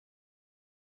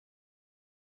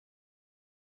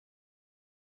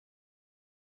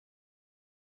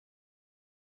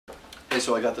Hey,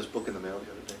 so I got this book in the mail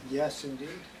the other day. Yes, indeed.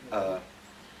 Does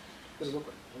it look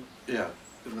like? Yeah,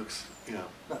 it looks,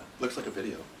 looks like a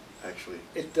video, actually.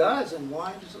 It does, and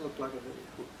why does it look like a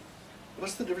video?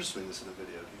 What's the difference between this and a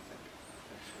video, do you think?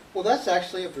 Well, that's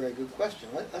actually a very good question.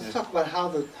 Let's talk about how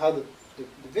the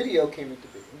video came into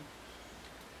being.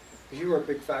 Because you were a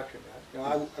big factor in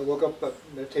that. I woke up at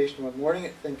meditation one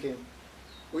morning thinking,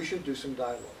 we should do some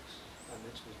dialogues. I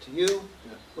mentioned it to you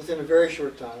within a very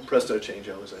short time. Presto change,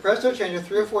 I was. Presto change, in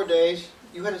 3 or 4 days,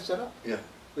 you had it set up. Yeah.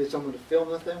 We had someone to film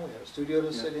the thing, we had a studio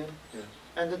to sit in,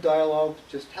 and the dialogue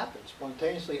just happened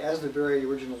spontaneously, as the very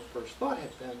original first thought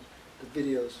had been. The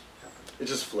videos happened. It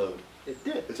just flowed. It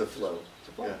did. It's a flow. It's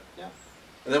a flow, yeah.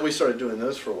 And then we started doing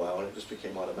those for a while, and it just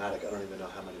became automatic. I don't even know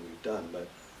how many we've done, but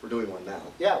we're doing one now.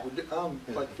 Yeah,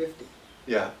 like 50.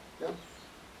 Yeah. Yeah.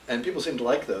 And people seem to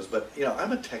like those, but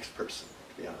I'm a text person,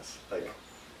 to be honest.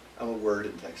 I'm a word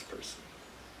and text person.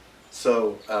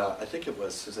 So I think it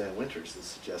was Suzanne Winters that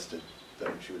suggested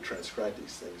that she would transcribe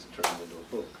these things and turn them into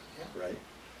a book, right?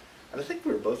 And I think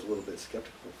we were both a little bit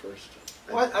skeptical at first.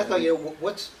 Well, I thought,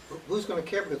 who's going to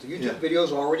care? Because the YouTube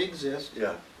videos already exist.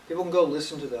 Yeah. People can go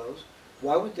listen to those.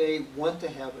 Why would they want to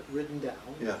have it written down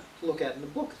to look at in the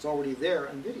book? It's already there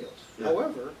in videos. Yeah.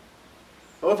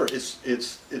 However,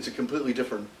 it's a completely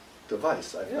different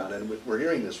device, I found, and we're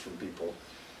hearing this from people.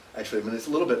 Actually, I mean, it's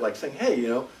a little bit like saying, hey,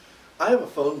 I have a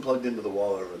phone plugged into the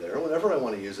wall over there. Whenever I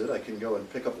want to use it, I can go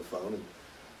and pick up the phone and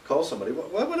call somebody.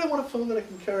 Why would I want a phone that I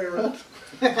can carry around?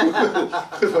 And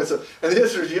the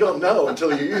answer is you don't know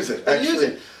until you use it.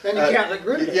 Actually, then you can't get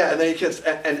rid of it. Yeah, and then you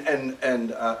can't.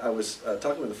 And I was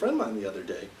talking with a friend of mine the other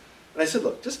day, and I said,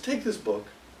 look, just take this book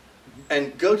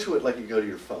and go to it like you go to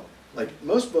your phone. Like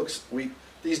most books,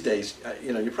 these days,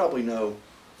 you probably know.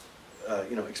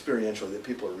 Experientially, that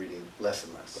people are reading less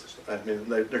and less. I mean,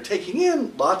 they're taking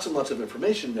in lots and lots of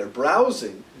information. They're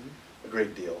browsing a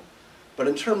great deal, but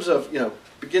in terms of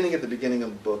beginning at the beginning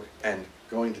of the book and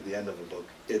going to the end of the book,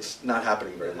 it's not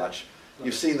happening very much.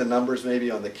 You've seen the numbers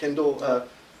maybe on the Kindle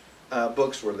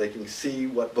books where they can see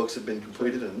what books have been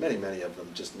completed, and many of them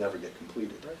just never get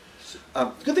completed.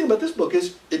 The good thing about this book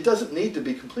is it doesn't need to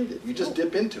be completed. You just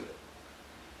dip into it.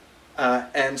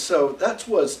 And so that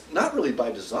was not really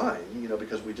by design,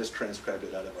 because we just transcribed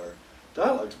it out of our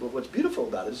dialogues, but what's beautiful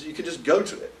about it is you can just go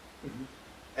to it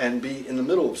and be in the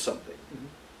middle of something.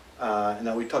 And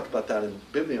now we talked about that in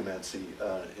bibliomancy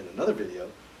in another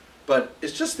video, but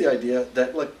it's just the idea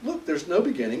that, like, look, there's no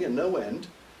beginning and no end.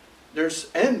 There's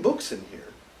end books in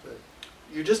here.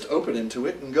 You just open into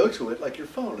it and go to it like your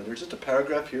phone, and there's just a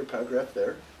paragraph here, paragraph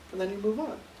there, and then you move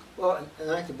on. Well, and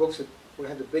I think the books that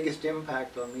had the biggest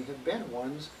impact on me have been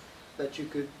ones that you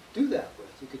could do that with.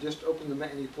 You could just open them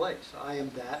at any place. I Am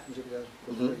That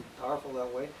was very powerful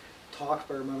that way. Talks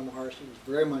by Ramana Maharshi was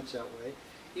very much that way.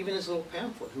 Even this little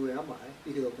pamphlet, Who Am I?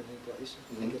 You could open any place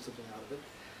and get something out of it.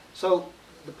 So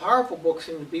the powerful books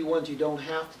seem to be ones you don't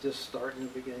have to just start in the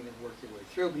beginning and work your way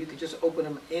through, but you could just open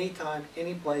them anytime,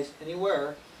 any place,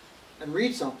 anywhere, and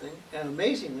read something. And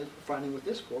amazingly, we're finding with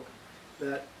this book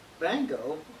that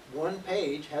Bango, one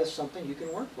page has something you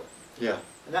can work with. Yeah.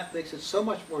 And that makes it so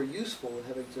much more useful than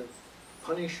having to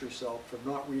punish yourself for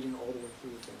not reading all the way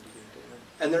through the thing.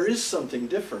 And there is something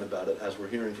different about it, as we're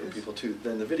hearing from people too,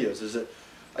 than the videos. Is that,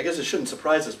 I guess it shouldn't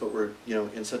surprise us, but we're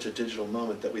in such a digital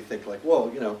moment that we think like, well,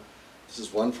 this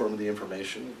is one form of the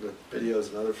information, the video is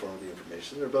another form of the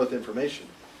information. They're both information.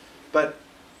 But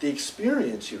the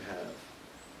experience you have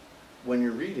when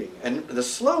you're reading, and the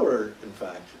slower, in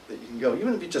fact, that you can go,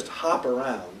 even if you just hop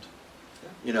around,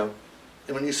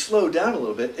 and when you slow down a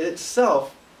little bit, it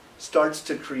itself starts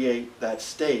to create that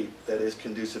state that is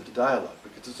conducive to dialogue,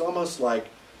 because it's almost like,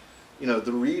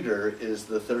 the reader is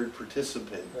the third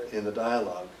participant in the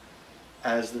dialogue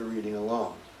as they're reading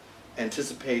along,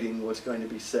 anticipating what's going to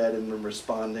be said and then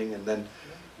responding, and then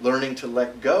learning to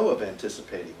let go of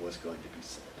anticipating what's going to be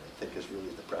said, I think is really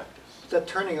the practice. That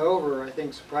turning over, I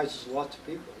think, surprises lots of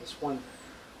people. This one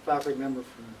faculty member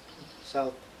from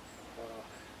South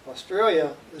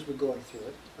Australia has been going through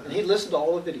it, and he listened to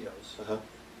all the videos.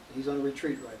 He's on a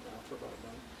retreat right now for about a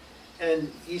month.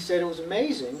 And he said it was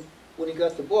amazing when he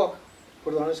got the book,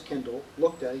 put it on his Kindle,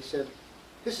 looked at it, he said,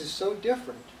 this is so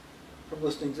different from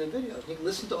listening to the videos. And he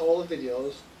listened to all the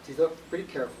videos, he thought pretty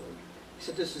carefully. He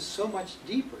said this is so much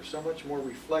deeper, so much more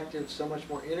reflective, so much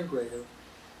more integrative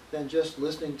than just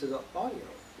listening to the audio.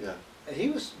 Yeah. And he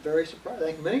was very surprised. I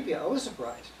think many people, I was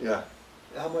surprised. Yeah.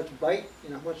 How much bite,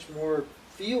 how much more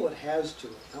feel it has to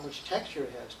it, how much texture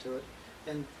it has to it,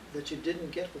 and that you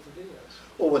didn't get with the videos.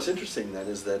 Well, what's interesting then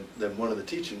is that one of the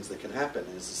teachings that can happen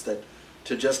is that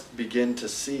to just begin to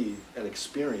see and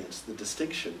experience the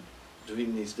distinction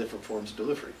between these different forms of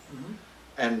delivery. Mhm.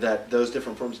 And that those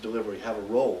different forms of delivery have a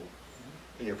role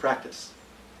in your practice.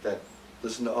 That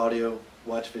listen to audio,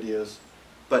 watch videos,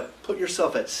 but put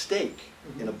yourself at stake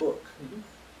in a book. Mhm.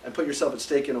 And put yourself at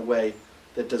stake in a way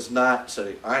that does not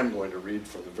say, I'm going to read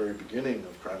from the very beginning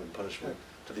of Crime and Punishment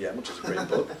to the end, which is a great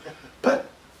book, but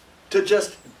to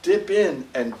just dip in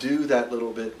and do that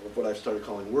little bit of what I've started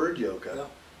calling word yoga, Yeah.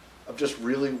 of just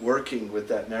really working with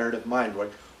that narrative mind.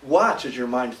 Right? Watch as your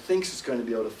mind thinks it's going to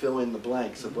be able to fill in the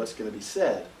blanks of what's going to be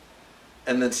said,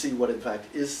 and then see what in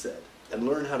fact is said, and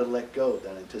learn how to let go of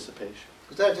that anticipation.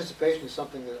 Because that anticipation is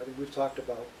something that I think we've talked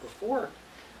about before,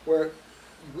 where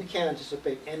we can't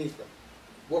anticipate anything.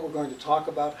 What we're going to talk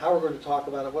about, how we're going to talk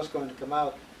about it, what's going to come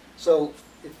out. So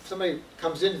if somebody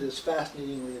comes into this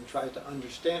fascinatingly and tries to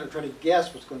understand or try to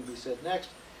guess what's going to be said next,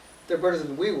 they're better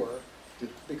than we were,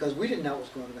 because we didn't know what was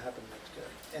going to happen next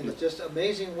day. And it's just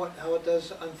amazing how it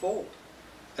does unfold.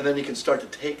 And then you can start to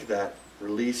take that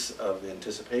release of the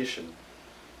anticipation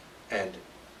and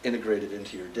integrate it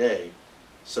into your day,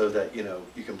 so that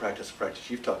you can practice a practice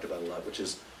you've talked about a lot, which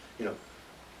is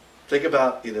think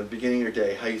about the beginning of your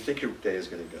day, how you think your day is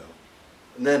going to go,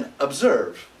 and then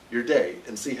observe your day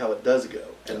and see how it does go.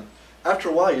 And after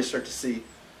a while, you start to see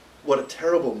what a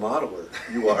terrible modeler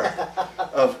you are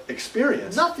of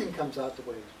experience. Nothing comes out the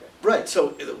way you expect. Right. So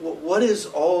what is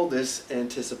all this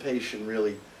anticipation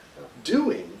really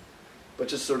doing, but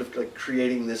just sort of like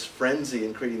creating this frenzy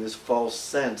and creating this false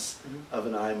sense of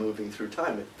an eye moving through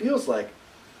time? It feels like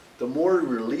the more we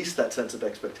release that sense of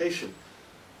expectation,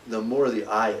 the more the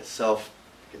eye itself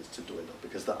begins to dwindle,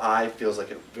 because the eye feels like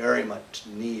it very much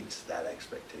needs that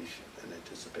expectation and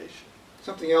anticipation.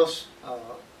 Something else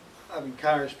I've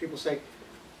encountered is people say,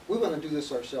 we want to do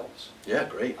this ourselves. Yeah,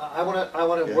 great. I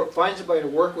want to find somebody to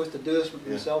work with to do this with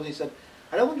themselves. He said,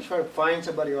 I don't want to try to find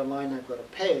somebody online I've got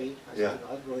to pay. I said,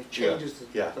 that really changes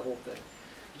the whole thing.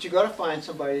 But you've got to find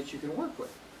somebody that you can work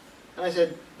with. And I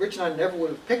said, Rich and I never would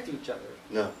have picked each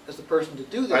other as the person to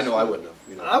do this. I know I wouldn't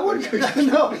have. I wouldn't.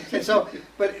 No. And so,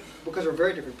 but because we're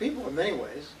very different people in many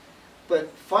ways, but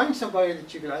find somebody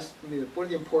that you can ask. What are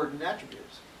the important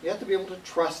attributes? You have to be able to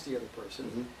trust the other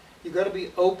person. You've got to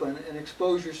be open and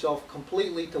expose yourself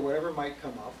completely to whatever might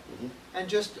come up, and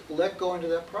just let go into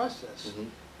that process.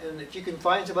 And if you can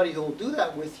find somebody who will do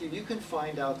that with you, you can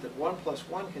find out that 1 +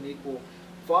 1 can equal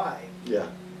 5. Yeah.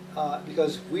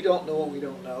 Because we don't know what we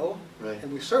don't know, Right.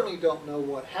 and we certainly don't know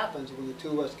what happens when the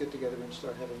two of us get together and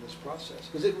start having this process.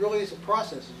 Because it really is a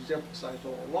process, as you've emphasized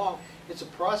all along. It's a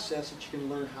process that you can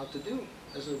learn how to do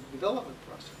as a development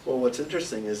process. Well, what's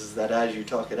interesting is that as you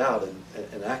talk it out and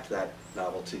enact that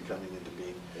novelty coming into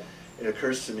being, it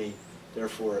occurs to me,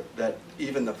 therefore, that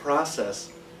even the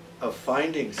process of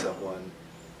finding someone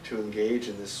to engage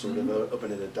in this sort of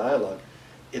open-ended dialogue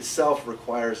itself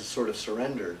requires a sort of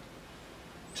surrender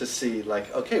to see,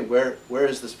 like, okay, where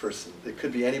is this person? It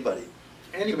could be anybody.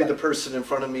 It could be the person in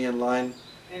front of me in line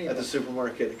at the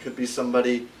supermarket. It could be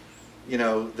somebody,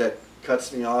 that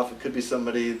cuts me off. It could be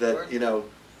somebody that,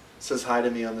 says hi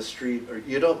to me on the street, or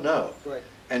you don't know. Right.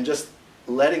 And just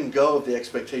letting go of the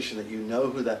expectation that you know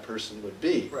who that person would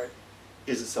be Right.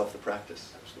 is itself the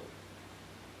practice. Absolutely.